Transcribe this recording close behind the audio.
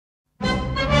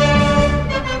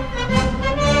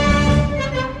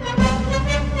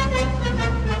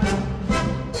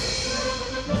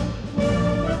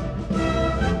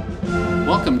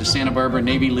to Santa Barbara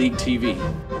Navy League TV.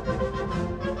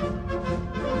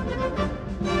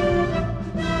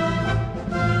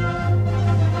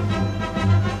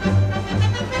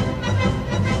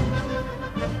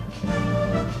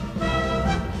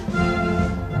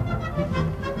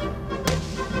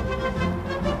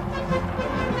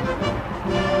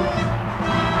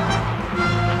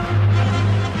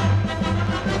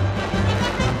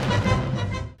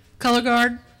 Color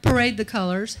Guard, parade the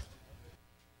colors.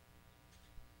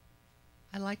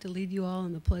 I'd like to lead you all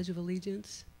in the Pledge of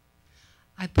Allegiance.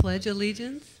 I pledge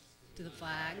allegiance to the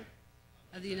flag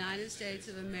of the United States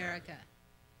of America,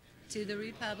 to the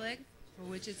republic for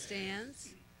which it stands,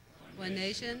 one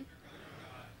nation,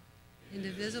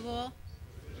 indivisible.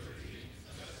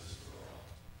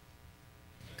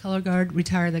 Color Guard,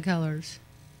 retire the colors.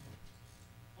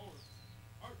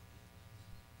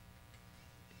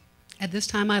 At this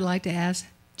time, I'd like to ask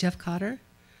Jeff Cotter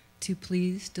to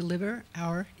please deliver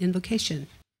our invocation.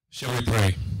 Shall we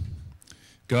pray?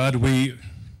 God, we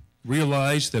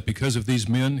realize that because of these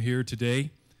men here today,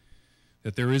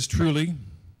 that there is truly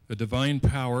a divine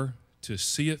power to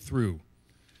see it through,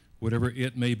 whatever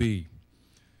it may be.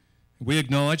 We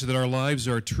acknowledge that our lives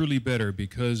are truly better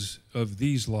because of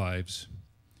these lives.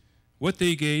 What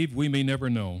they gave, we may never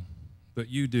know, but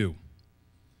you do.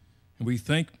 And we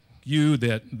thank you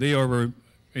that they are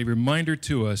a reminder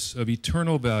to us of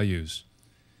eternal values,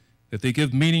 that they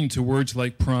give meaning to words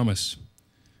like promise,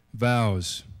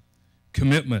 vows,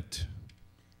 commitment,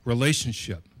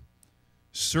 relationship,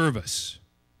 service,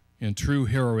 and true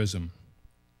heroism.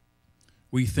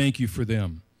 We thank you for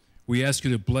them. We ask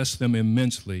you to bless them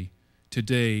immensely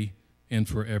today and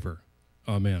forever.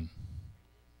 Amen.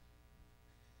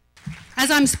 As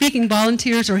I'm speaking,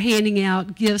 volunteers are handing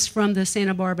out gifts from the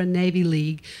Santa Barbara Navy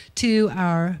League to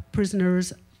our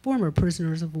prisoners, former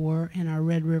prisoners of war, and our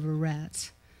Red River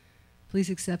Rats. Please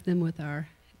accept them with our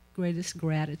greatest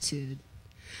gratitude.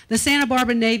 The Santa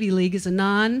Barbara Navy League is a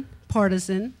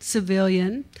nonpartisan,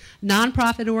 civilian,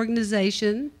 nonprofit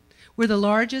organization. We're the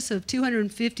largest of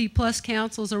 250-plus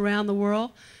councils around the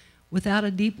world without a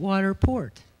deep water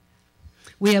port.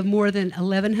 We have more than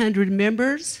 1,100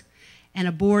 members and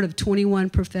a board of 21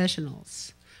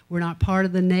 professionals. We're not part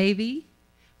of the Navy.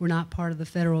 We're not part of the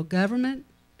federal government.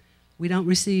 We don't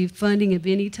receive funding of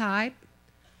any type.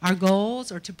 Our goals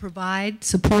are to provide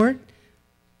support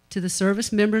to the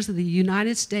service members of the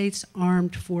United States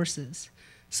Armed Forces,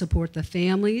 support the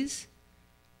families,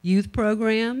 youth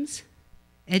programs,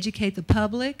 educate the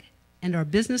public and our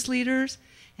business leaders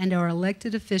and our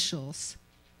elected officials.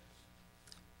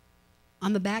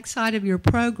 On the backside of your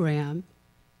program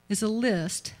is a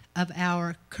list of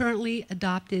our currently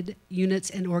adopted units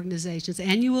and organizations,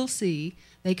 and you will see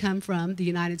they come from the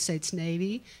United States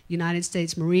Navy, United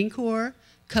States Marine Corps,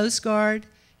 Coast Guard,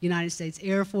 United States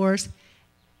Air Force,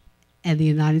 and the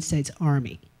United States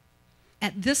Army.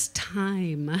 At this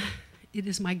time, it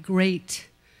is my great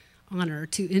honor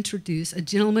to introduce a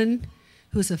gentleman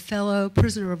who is a fellow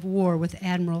prisoner of war with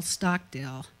Admiral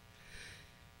Stockdale,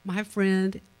 my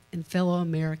friend and fellow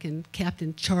American,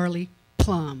 Captain Charlie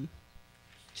Plum.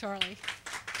 Charlie.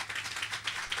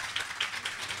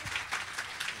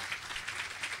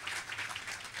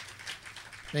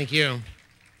 Thank you.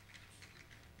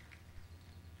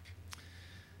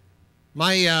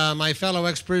 My fellow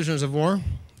ex-prisoners of war,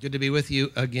 good to be with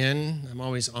you again. I'm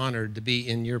always honored to be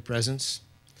in your presence.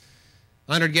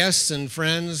 Honored guests and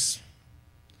friends,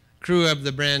 crew of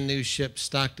the brand new ship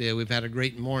Stockdale, we've had a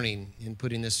great morning in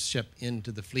putting this ship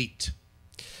into the fleet.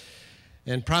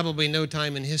 And probably no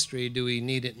time in history do we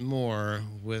need it more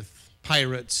with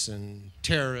pirates and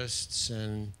terrorists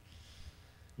and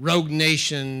rogue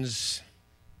nations,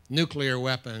 nuclear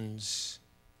weapons.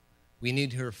 We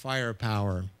need her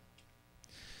firepower.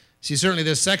 She's certainly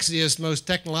the sexiest, most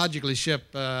technologically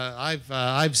ship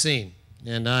I've seen,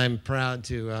 and I'm proud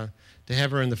to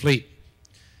have her in the fleet.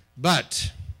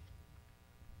 But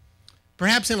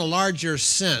perhaps in a larger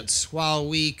sense, while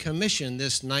we commission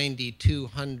this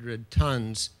 9,200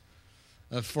 tons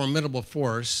of formidable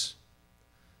force,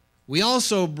 we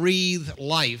also breathe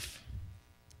life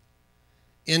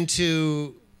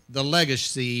into the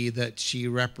legacy that she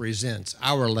represents,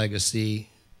 our legacy,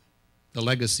 the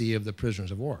legacy of the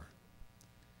prisoners of war,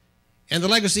 and the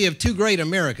legacy of two great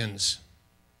Americans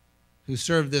who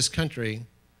served this country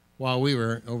while we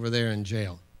were over there in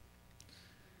jail.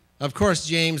 Of course,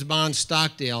 James Bond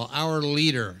Stockdale, our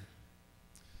leader,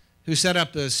 who set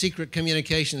up the secret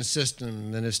communication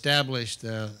system and established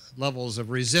levels of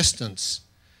resistance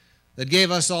that gave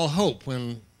us all hope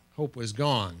when hope was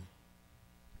gone.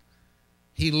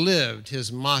 He lived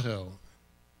his motto,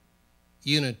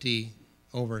 unity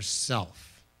over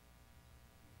self.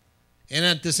 And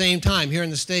at the same time, here in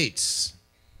the States,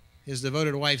 his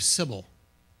devoted wife, Sybil,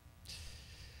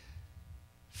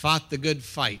 fought the good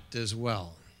fight as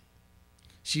well.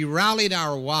 She rallied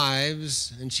our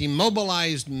wives, and she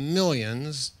mobilized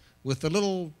millions with the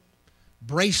little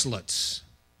bracelets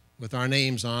with our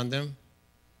names on them.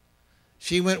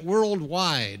 She went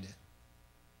worldwide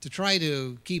to try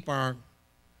to keep our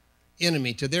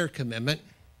enemy to their commitment,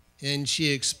 and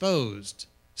she exposed,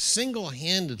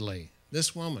 single-handedly,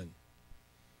 this woman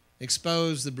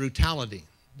exposed the brutality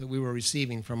that we were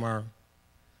receiving from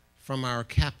our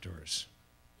captors.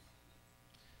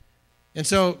 And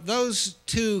so those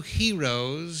two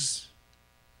heroes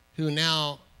who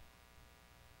now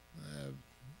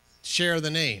share the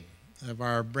name of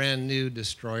our brand new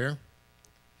destroyer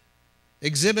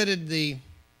exhibited the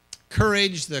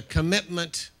courage, the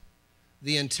commitment,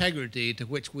 the integrity to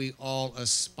which we all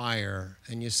aspire.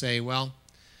 And you say, well,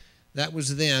 that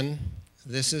was then,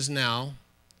 this is now.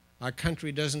 Our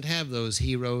country doesn't have those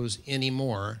heroes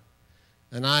anymore.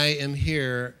 And I am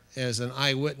here as an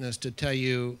eyewitness to tell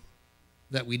you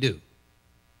that we do.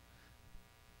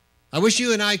 I wish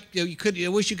you could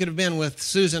have been with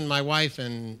Susan, my wife,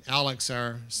 and Alex,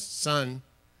 our son,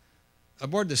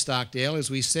 aboard the Stockdale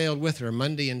as we sailed with her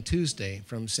Monday and Tuesday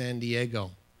from San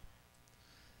Diego.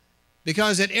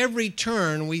 Because at every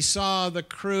turn we saw the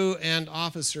crew and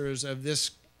officers of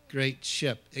this great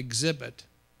ship exhibit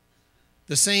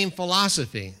the same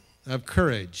philosophy of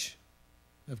courage,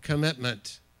 of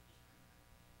commitment,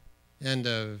 and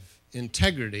of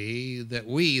integrity that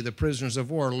we, the prisoners of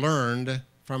war, learned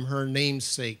from her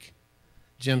namesake,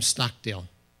 Jim Stockdale.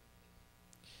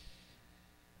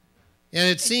 And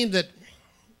it seemed that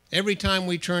every time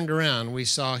we turned around, we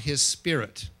saw his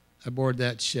spirit aboard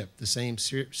that ship, the same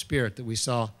spirit that we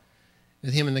saw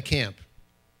with him in the camp.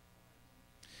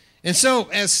 And so,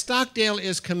 as Stockdale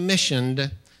is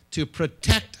commissioned to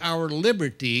protect our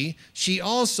liberty, she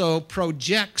also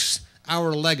projects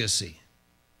our legacy.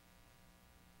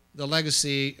 The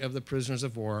legacy of the prisoners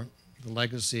of war, the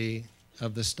legacy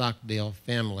of the Stockdale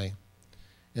family.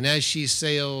 And as she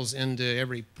sails into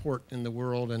every port in the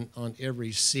world and on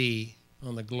every sea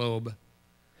on the globe,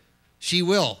 she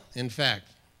will, in fact,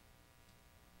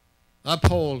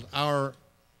 uphold our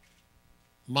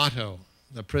motto,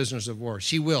 the prisoners of war.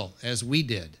 She will, as we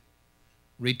did,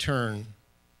 return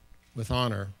with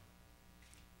honor.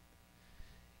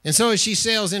 And so as she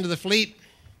sails into the fleet,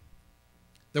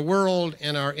 the world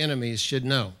and our enemies should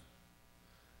know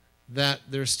that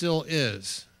there still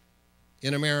is,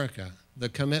 in America, the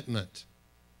commitment,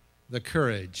 the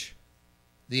courage,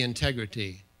 the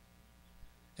integrity,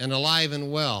 and alive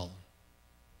and well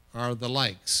are the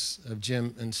likes of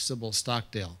Jim and Sybil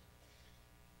Stockdale.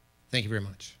 Thank you very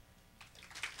much.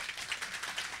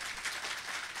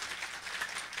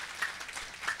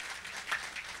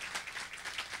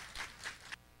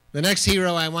 The next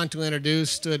hero I want to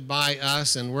introduce stood by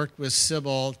us and worked with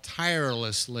Sybil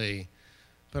tirelessly,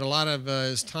 put a lot of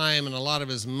his time and a lot of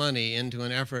his money into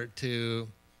an effort to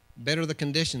better the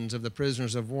conditions of the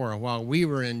prisoners of war. While we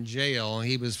were in jail,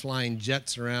 he was flying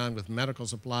jets around with medical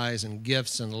supplies and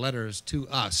gifts and letters to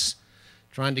us,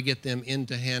 trying to get them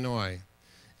into Hanoi.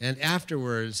 And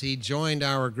afterwards, he joined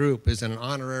our group as an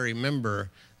honorary member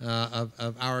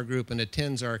of our group and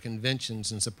attends our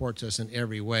conventions and supports us in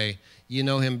every way. You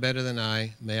know him better than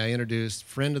I. May I introduce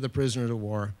friend of the prisoners of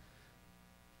war,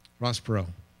 Ross Perot.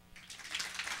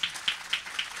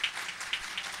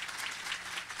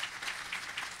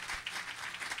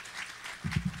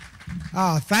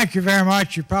 Thank you very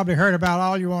much. You probably heard about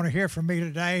all you want to hear from me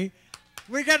today.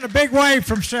 We're getting a big wave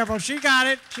from Sybil. She got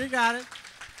it. She got it.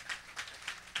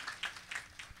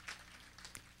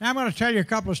 Now I'm going to tell you a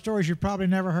couple of stories you've probably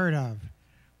never heard of.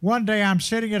 One day I'm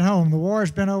sitting at home. The war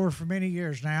has been over for many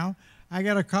years now. I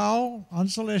get a call,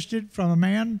 unsolicited, from a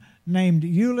man named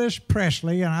Ulysses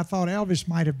Presley, and I thought Elvis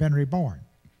might have been reborn.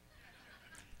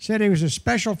 Said he was a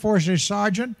Special Forces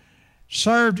sergeant,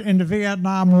 served in the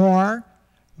Vietnam War,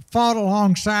 fought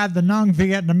alongside the Nung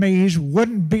Vietnamese,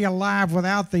 wouldn't be alive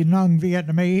without the Nung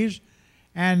Vietnamese,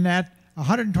 and that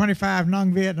 125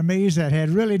 Nung Vietnamese that had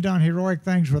really done heroic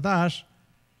things with us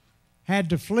had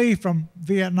to flee from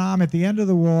Vietnam at the end of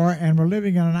the war and were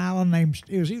living on an island named,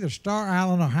 it was either Star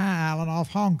Island or High Island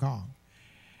off Hong Kong.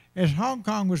 As Hong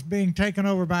Kong was being taken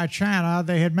over by China,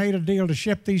 they had made a deal to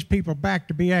ship these people back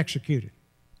to be executed.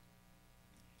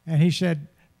 And he said,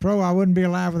 Pro, I wouldn't be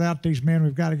alive without these men.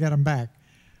 We've got to get them back.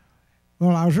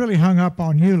 Well, I was really hung up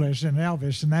on Ulysses and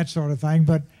Elvis and that sort of thing.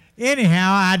 But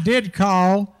anyhow, I did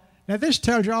call. Now, this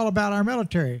tells you all about our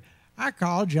military. I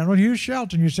called General Hugh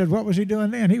Shelton. You said, what was he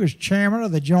doing then? He was chairman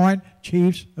of the Joint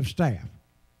Chiefs of Staff.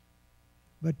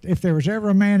 But if there was ever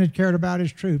a man that cared about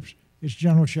his troops, it's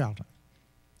General Shelton.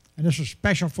 And this was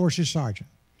Special Forces Sergeant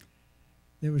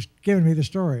that was giving me the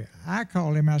story. I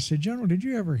called him. I said, General, did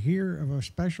you ever hear of a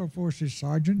Special Forces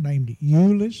Sergeant named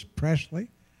Euless Presley?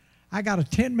 I got a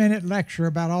 10-minute lecture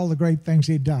about all the great things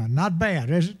he'd done. Not bad,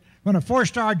 is it? When a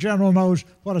 4-star general knows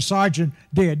what a sergeant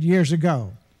did years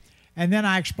ago. And then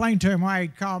I explained to him why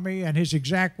he'd called me, and his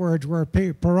exact words were,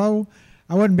 Perot,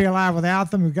 I wouldn't be alive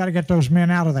without them. We've got to get those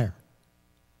men out of there.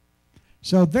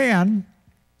 So then,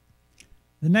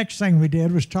 the next thing we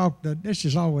did was talk to, this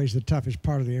is always the toughest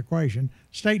part of the equation,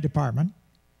 State Department,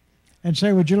 and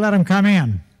say, would you let them come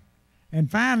in? And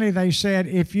finally they said,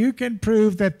 if you can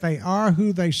prove that they are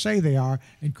who they say they are,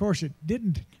 and of course it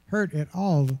didn't hurt at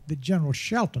all that General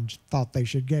Shelton thought they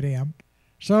should get him.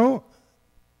 So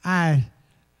I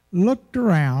looked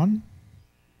around,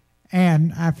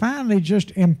 and I finally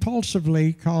just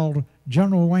impulsively called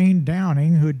General Wayne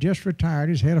Downing, who had just retired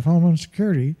as head of Homeland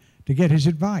Security, to get his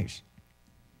advice.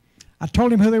 I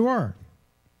told him who they were.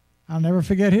 I'll never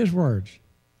forget his words.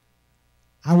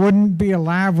 I wouldn't be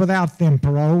alive without them,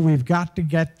 Perot. We've got to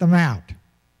get them out.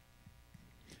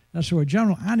 I said, well,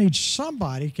 General, I need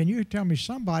somebody. Can you tell me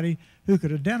somebody who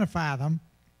could identify them?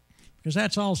 Because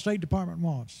that's all State Department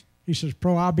wants. He says,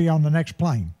 Perot, I'll be on the next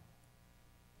plane.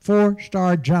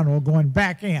 4-star general going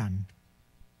back in,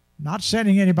 not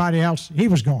sending anybody else. He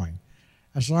was going.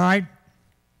 I said, all right,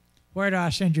 where do I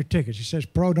send your tickets? He says,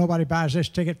 Perot, nobody buys this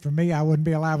ticket for me. I wouldn't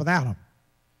be alive without them.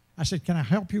 I said, can I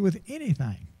help you with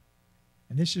anything?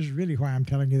 And this is really why I'm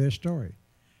telling you this story.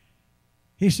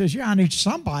 He says, yeah, I need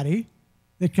somebody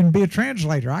that can be a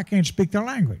translator. I can't speak their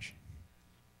language.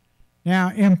 Now,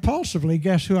 impulsively,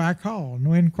 guess who I called?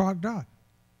 Nguyen Quoc Dot.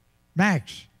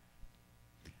 Max.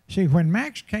 See, when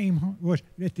Max came home, was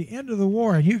at the end of the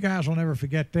war, and you guys will never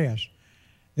forget this,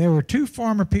 there were 2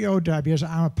 former POWs.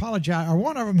 I apologize. Are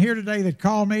one of them here today that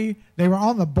called me? They were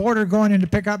on the border going in to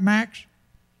pick up Max.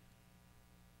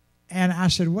 And I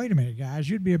said, wait a minute, guys,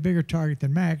 you'd be a bigger target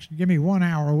than Max. Give me 1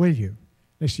 hour with you.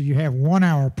 They said, you have 1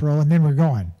 hour, Perot, and then we're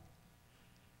going.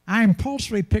 I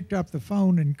impulsively picked up the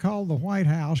phone and called the White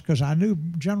House because I knew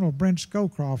General Brent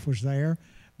Scowcroft was there,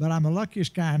 but I'm the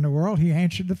luckiest guy in the world. He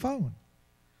answered the phone.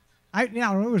 It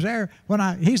was there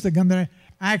when he's the gun that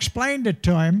I explained it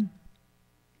to him,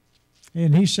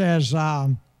 and he says,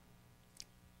 Bro,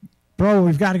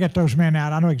 we've got to get those men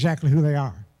out. I know exactly who they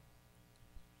are.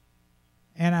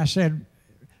 And I said,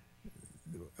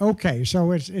 okay,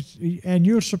 so and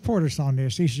you'll support us on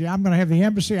this. He said, I'm going to have the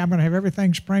embassy. I'm going to have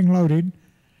everything spring-loaded.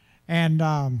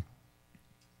 And,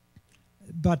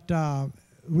 but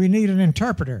we need an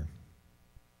interpreter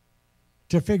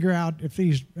to figure out if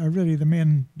these are really the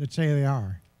men that say they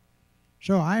are.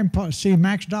 So see,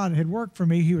 Max Dodd had worked for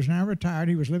me. He was now retired.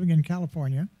 He was living in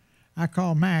California. I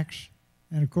called Max,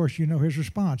 and of course, you know his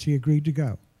response. He agreed to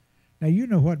go. Now, you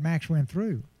know what Max went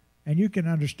through, and you can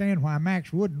understand why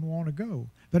Max wouldn't want to go.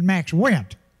 But Max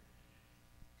went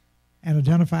and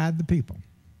identified the people.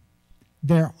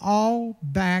 They're all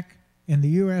back in the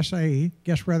USA.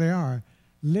 Guess where they are?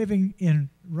 Living in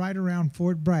right around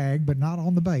Fort Bragg, but not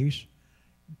on the base.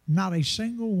 Not a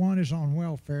single one is on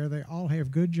welfare. They all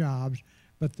have good jobs,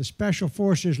 but the special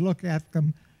forces looked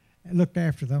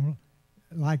after them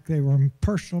like they were a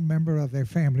personal member of their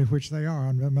family, which they are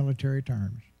on the military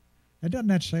terms. Now, doesn't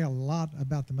that say a lot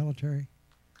about the military?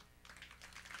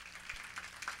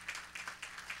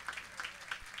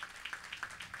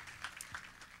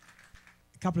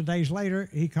 A couple of days later,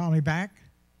 he called me back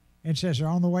and says, they're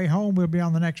on the way home. We'll be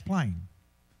on the next plane.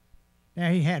 Now,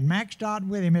 he had Max Dodd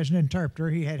with him as an interpreter.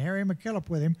 He had Harry McKillop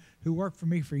with him, who worked for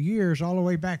me for years, all the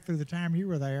way back through the time you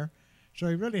were there. So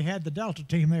he really had the Delta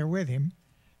team there with him.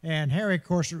 And Harry, of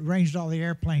course, arranged all the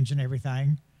airplanes and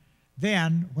everything.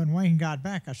 Then, when Wayne got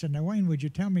back, I said, now, Wayne, would you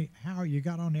tell me how you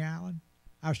got on the island?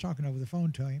 I was talking over the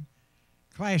phone to him.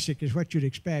 Classic is what you'd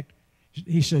expect.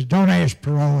 He says, don't ask,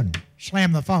 Perot, and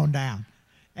slam the phone down.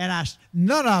 And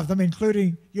none of them,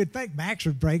 including, you'd think Max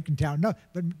would break and tell, no,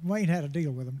 but Wayne had a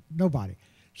deal with them, nobody.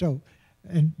 So,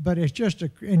 but it's just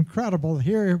incredible.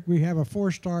 Here we have a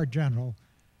 4-star general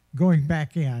going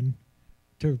back in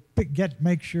to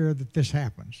make sure that this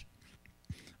happens.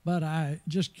 But I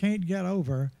just can't get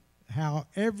over how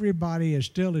everybody is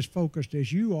still as focused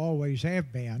as you always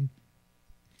have been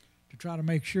to try to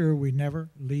make sure we never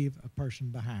leave a person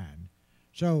behind.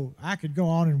 So I could go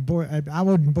on and bore, I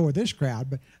wouldn't bore this crowd,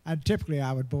 but typically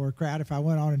I would bore a crowd if I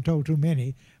went on and told too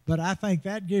many. But I think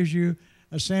that gives you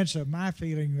a sense of my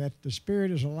feeling that the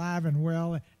Spirit is alive and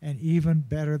well and even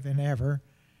better than ever.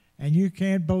 And you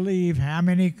can't believe how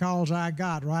many calls I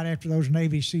got right after those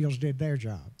Navy SEALs did their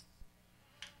job.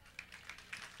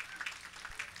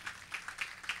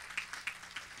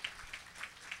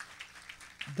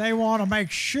 they want to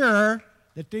make sure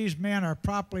that these men are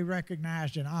properly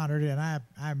recognized and honored. And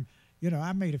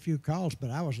I made a few calls, but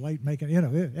I was late making,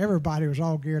 everybody was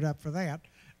all geared up for that,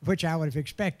 which I would have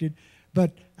expected.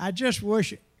 But I just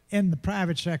wish in the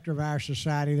private sector of our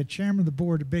society, the chairman of the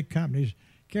board of big companies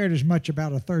cared as much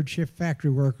about a third shift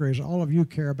factory worker as all of you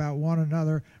care about one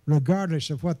another, regardless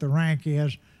of what the rank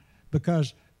is,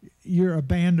 because you're a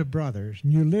band of brothers.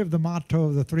 And you live the motto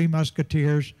of the Three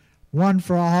Musketeers, one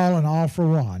for all and all for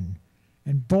one.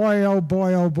 And boy, oh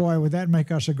boy, would that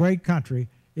make us a great country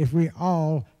if we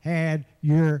all had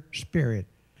your spirit.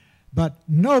 But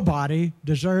nobody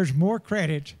deserves more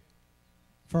credit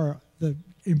for the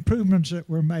improvements that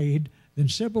were made than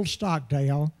Sybil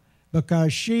Stockdale,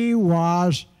 because she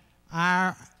was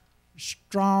our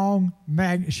steel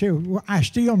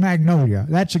magnolia.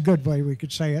 That's a good way we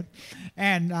could say it.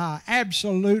 And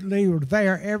absolutely were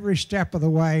there every step of the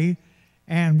way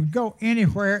and would go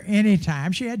anywhere,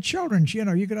 anytime. She had children.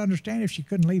 You could understand if she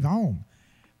couldn't leave home.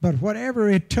 But whatever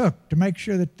it took to make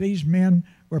sure that these men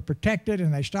were protected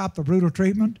and they stopped the brutal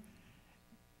treatment.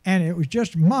 And it was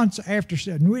just months after,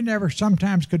 and we never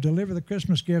sometimes could deliver the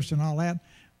Christmas gifts and all that,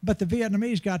 but the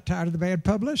Vietnamese got tired of the bad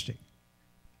publicity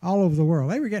all over the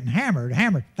world. They were getting hammered,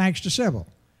 thanks to Sybil.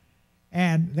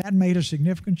 And that made a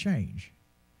significant change.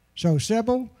 So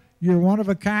Sybil, you're one of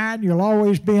a kind. You'll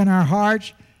always be in our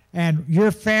hearts. And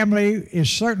your family is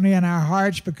certainly in our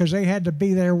hearts because they had to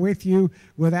be there with you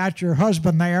without your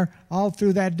husband there all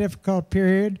through that difficult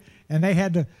period. And they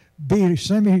had to be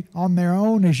semi on their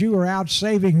own as you were out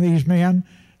saving these men.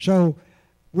 So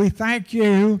we thank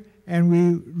you, and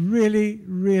we really,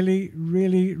 really,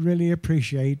 really, really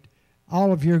appreciate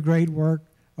all of your great work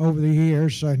over the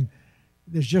years. And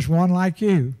there's just one like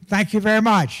you. Thank you very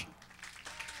much.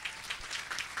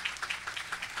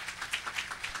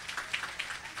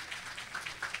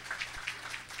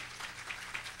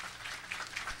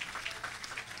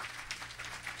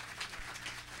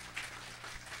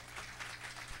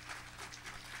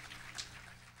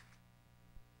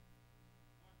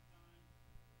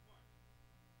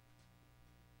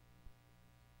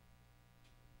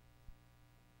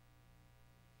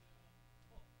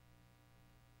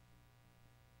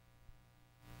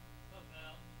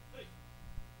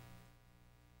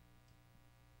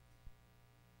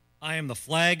 I am the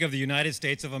flag of the United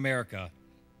States of America.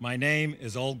 My name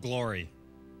is Old Glory.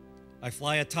 I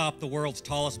fly atop the world's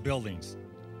tallest buildings.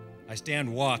 I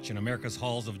stand watch in America's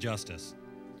halls of justice.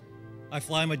 I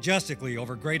fly majestically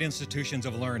over great institutions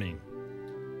of learning.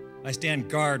 I stand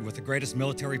guard with the greatest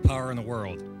military power in the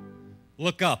world.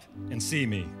 Look up and see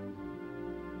me.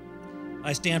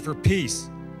 I stand for peace,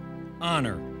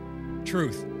 honor,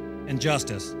 truth, and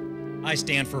justice. I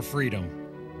stand for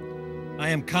freedom. I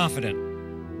am confident.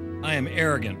 I am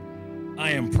arrogant.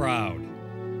 I am proud.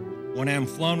 When I am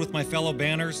flown with my fellow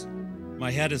banners,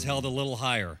 my head is held a little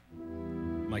higher.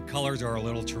 My colors are a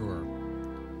little truer.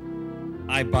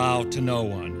 I bow to no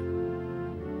one.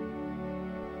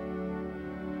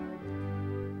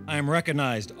 I am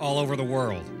recognized all over the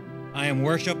world. I am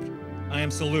worshiped. I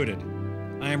am saluted.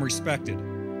 I am respected.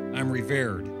 I am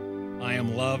revered. I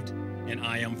am loved, and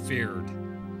I am feared.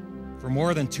 For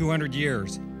more than 200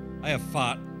 years, I have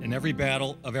fought in every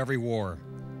battle of every war: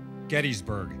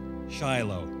 Gettysburg,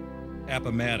 Shiloh,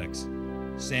 Appomattox,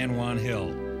 San Juan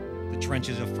Hill, the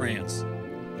trenches of France,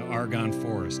 the Argonne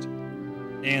Forest,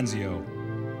 Anzio,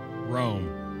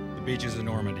 Rome, the beaches of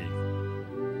Normandy,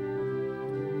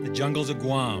 the jungles of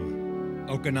Guam,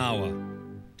 Okinawa,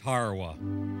 Tarawa,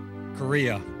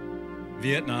 Korea,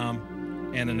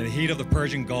 Vietnam, and in the heat of the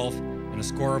Persian Gulf and a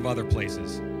score of other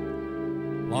places.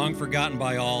 Long forgotten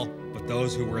by all but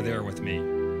those who were there with me.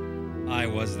 I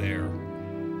was there.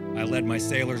 I led my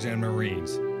sailors and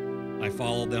Marines. I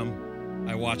followed them.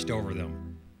 I watched over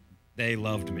them. They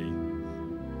loved me.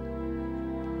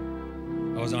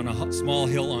 I was on a small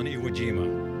hill on Iwo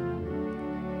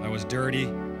Jima. I was dirty,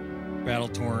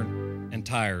 battle-torn, and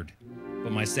tired,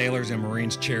 but my sailors and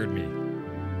Marines cheered me.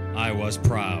 I was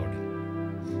proud.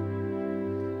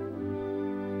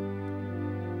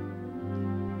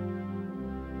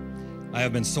 I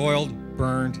have been soiled,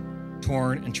 burned,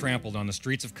 torn, and trampled on the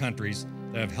streets of countries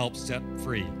that have helped set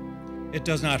free. It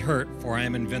does not hurt, for I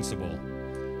am invincible.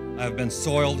 I have been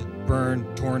soiled,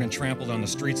 burned, torn, and trampled on the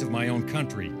streets of my own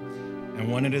country,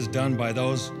 and when it is done by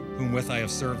those whom with I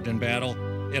have served in battle,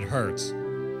 it hurts.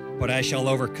 But I shall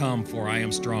overcome, for I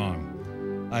am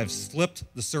strong. I have slipped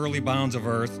the surly bounds of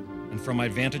earth, and from my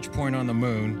vantage point on the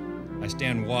moon, I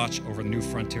stand watch over the new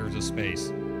frontiers of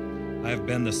space. I have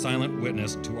been the silent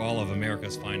witness to all of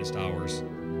America's finest hours.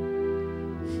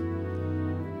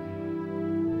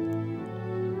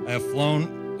 I have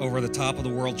flown over the top of the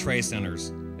World Trade Centers,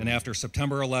 and after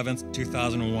September 11th,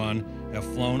 2001, have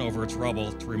flown over its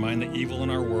rubble to remind the evil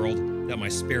in our world that my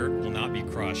spirit will not be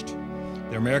crushed.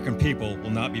 The American people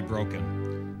will not be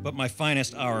broken. But my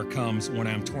finest hour comes when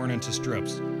I am torn into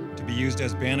strips to be used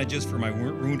as bandages for my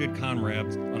wounded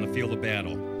comrades on the field of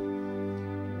battle.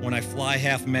 When I fly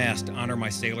half-mast to honor my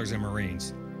sailors and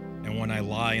Marines, and when I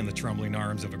lie in the trembling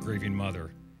arms of a grieving mother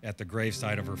at the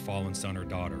graveside of her fallen son or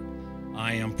daughter,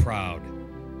 I am proud.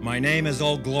 My name is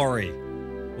Old Glory.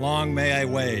 Long may I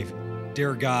wave.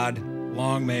 Dear God,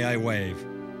 long may I wave.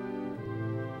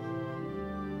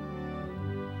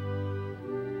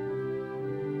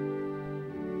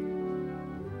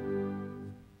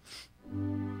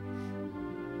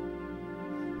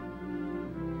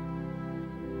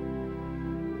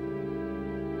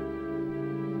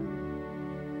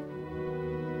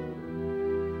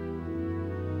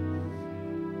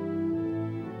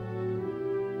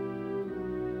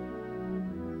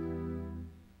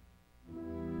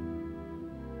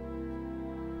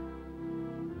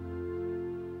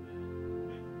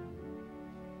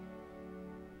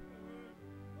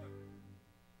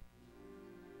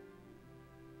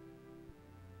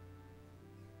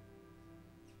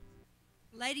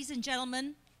 Ladies and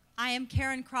gentlemen, I am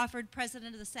Karen Crawford,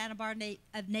 President of the Santa Barbara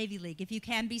Navy League. If you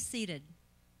can, be seated.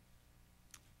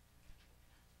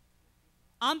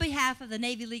 On behalf of the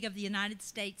Navy League of the United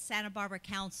States Santa Barbara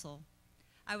Council,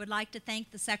 I would like to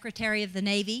thank the Secretary of the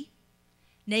Navy,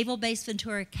 Naval Base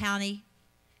Ventura County,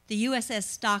 the USS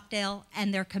Stockdale,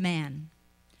 and their command.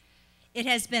 It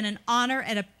has been an honor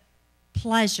and a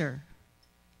pleasure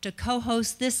to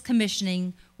co-host this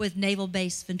commissioning with Naval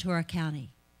Base Ventura County.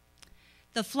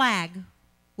 The flag,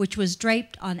 which was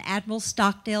draped on Admiral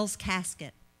Stockdale's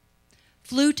casket,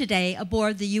 flew today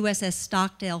aboard the USS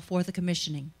Stockdale for the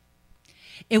commissioning.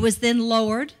 It was then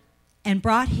lowered and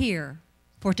brought here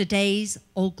for today's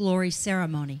Old Glory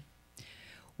ceremony,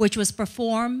 which was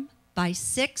performed by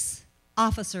 6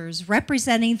 officers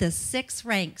representing the 6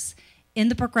 ranks in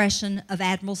the progression of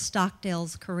Admiral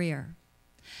Stockdale's career.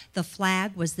 The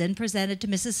flag was then presented to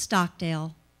Mrs.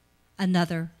 Stockdale,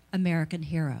 another American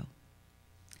hero.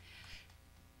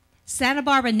 Santa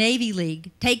Barbara Navy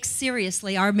League takes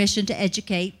seriously our mission to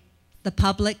educate the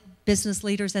public, business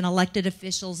leaders, and elected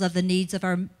officials of the needs of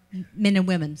our men and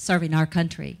women serving our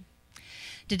country.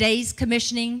 Today's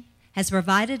commissioning has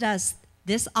provided us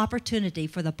this opportunity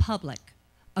for the public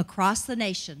across the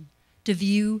nation to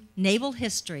view naval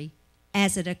history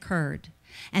as it occurred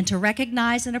and to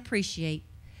recognize and appreciate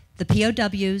the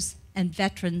POWs and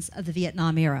veterans of the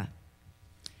Vietnam era.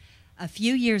 A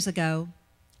few years ago,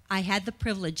 I had the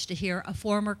privilege to hear a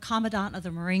former Commandant of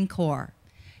the Marine Corps,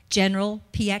 General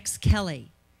P.X.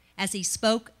 Kelly, as he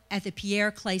spoke at the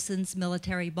Pierre Clayson's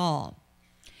military ball.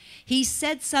 He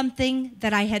said something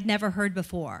that I had never heard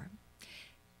before.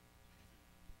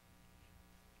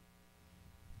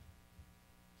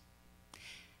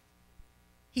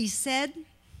 He said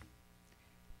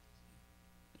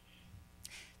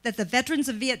that the veterans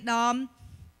of Vietnam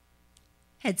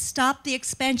had stopped the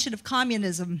expansion of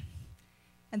communism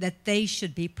and that they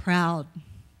should be proud.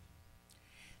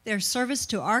 Their service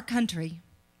to our country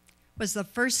was the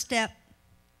first step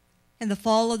in the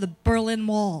fall of the Berlin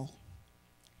Wall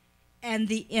and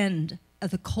the end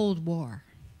of the Cold War.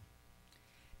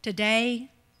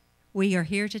 Today, we are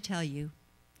here to tell you,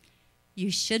 you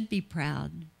should be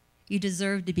proud. You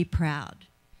deserve to be proud.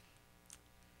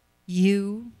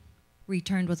 You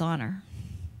returned with honor.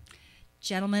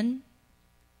 Gentlemen,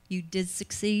 you did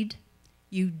succeed.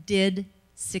 You did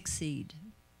succeed.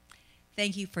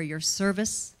 Thank you for your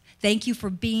service. Thank you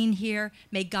for being here.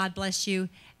 May God bless you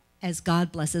as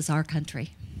God blesses our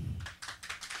country.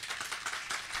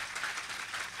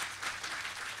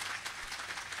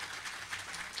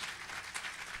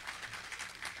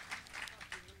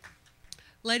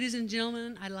 Ladies and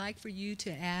gentlemen, I'd like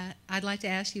to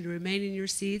ask you to remain in your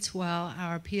seats while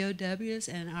our POWs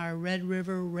and our Red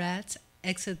River Rats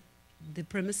exit the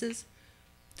premises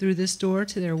through this door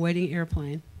to their waiting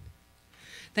airplane.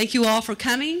 Thank you all for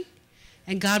coming,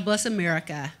 and God bless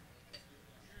America.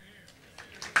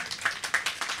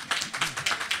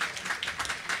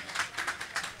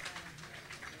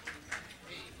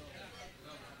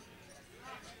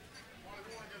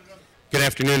 Good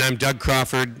afternoon. I'm Doug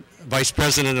Crawford, Vice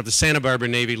President of the Santa Barbara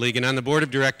Navy League and on the Board of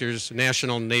Directors,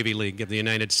 National Navy League of the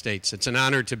United States. It's an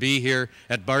honor to be here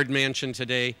at Bard Mansion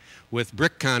today with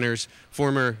Brick Connors,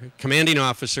 former commanding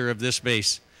officer of this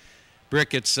base.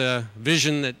 Brick, it's a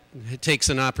vision that it takes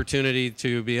an opportunity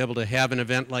to be able to have an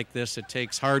event like this. It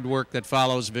takes hard work that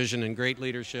follows vision and great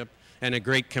leadership and a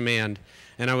great command.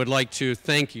 And I would like to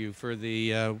thank you for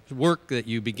the work that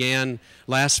you began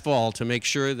last fall to make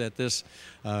sure that this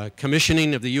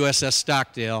commissioning of the USS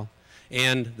Stockdale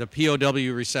and the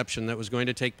POW reception that was going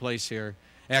to take place here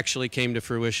actually came to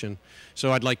fruition.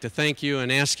 So I'd like to thank you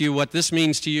and ask you what this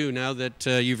means to you now that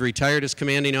you've retired as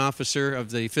commanding officer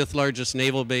of the 5th largest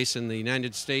naval base in the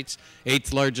United States,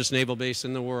 8th largest naval base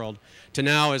in the world, to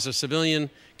now as a civilian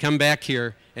come back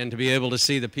here and to be able to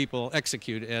see the people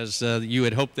execute as you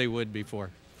had hoped they would before.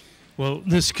 Well,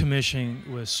 this commissioning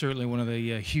was certainly one of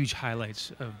the huge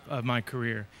highlights of my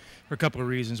career for a couple of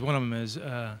reasons. One of them is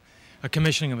a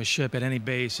commissioning of a ship at any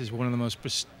base is one of the most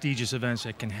prestigious events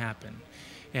that can happen.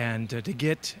 And to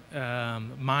get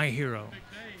my hero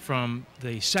from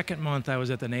the second month I was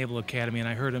at the Naval Academy and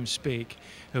I heard him speak,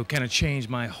 who kind of changed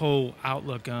my whole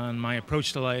outlook on my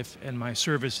approach to life and my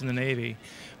service in the Navy,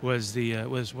 was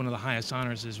one of the highest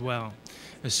honors as well.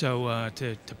 So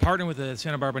to partner with the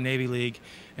Santa Barbara Navy League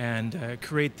and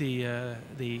create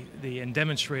and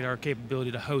demonstrate our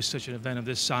capability to host such an event of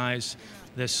this size,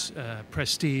 this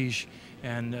prestige,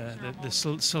 and the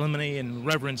solemnity and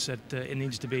reverence that it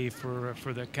needs to be for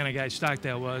the kind of guy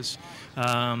Stockdale was,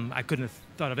 I couldn't have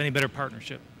thought of any better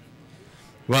partnership.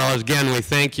 Well, again, we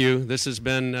thank you. This has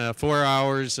been 4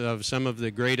 hours of some of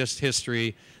the greatest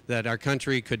history that our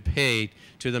country could pay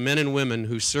to the men and women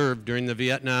who served during the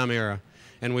Vietnam era.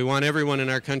 And we want everyone in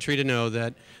our country to know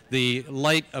that the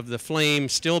light of the flame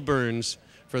still burns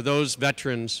for those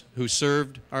veterans who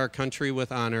served our country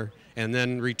with honor and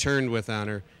then returned with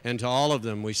honor. And to all of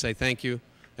them, we say thank you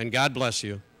and God bless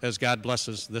you as God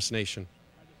blesses this nation.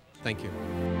 Thank you.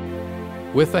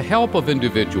 With the help of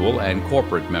individual and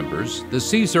corporate members, the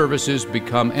Sea Services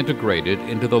become integrated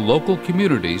into the local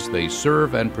communities they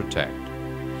serve and protect.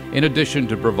 In addition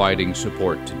to providing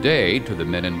support today to the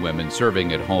men and women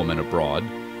serving at home and abroad,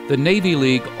 the Navy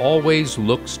League always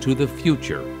looks to the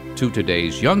future, to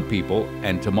today's young people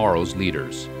and tomorrow's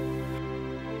leaders.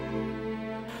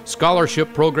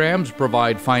 Scholarship programs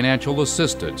provide financial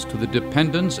assistance to the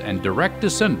dependents and direct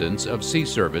descendants of Sea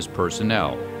Service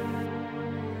personnel.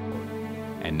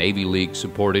 And Navy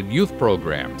League-supported youth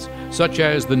programs, such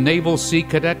as the Naval Sea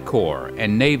Cadet Corps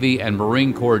and Navy and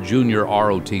Marine Corps Junior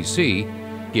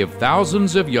ROTC, give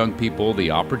thousands of young people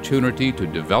the opportunity to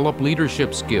develop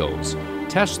leadership skills,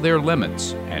 test their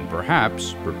limits, and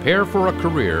perhaps prepare for a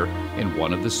career in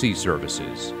one of the sea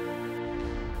services.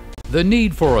 The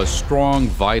need for a strong,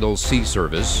 vital sea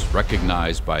service,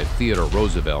 recognized by Theodore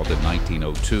Roosevelt in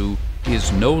 1902,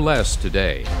 is no less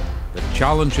today. The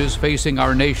challenges facing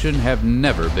our nation have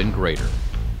never been greater.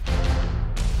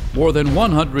 More than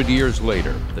 100 years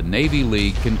later, the Navy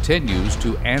League continues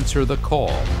to answer the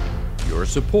call. Your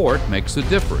support makes a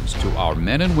difference to our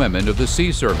men and women of the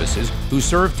sea services who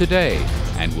serve today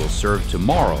and will serve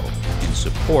tomorrow in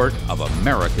support of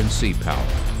American sea power.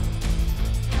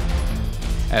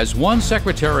 As one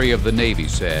Secretary of the Navy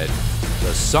said,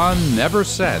 "The sun never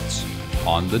sets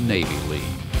on the Navy League."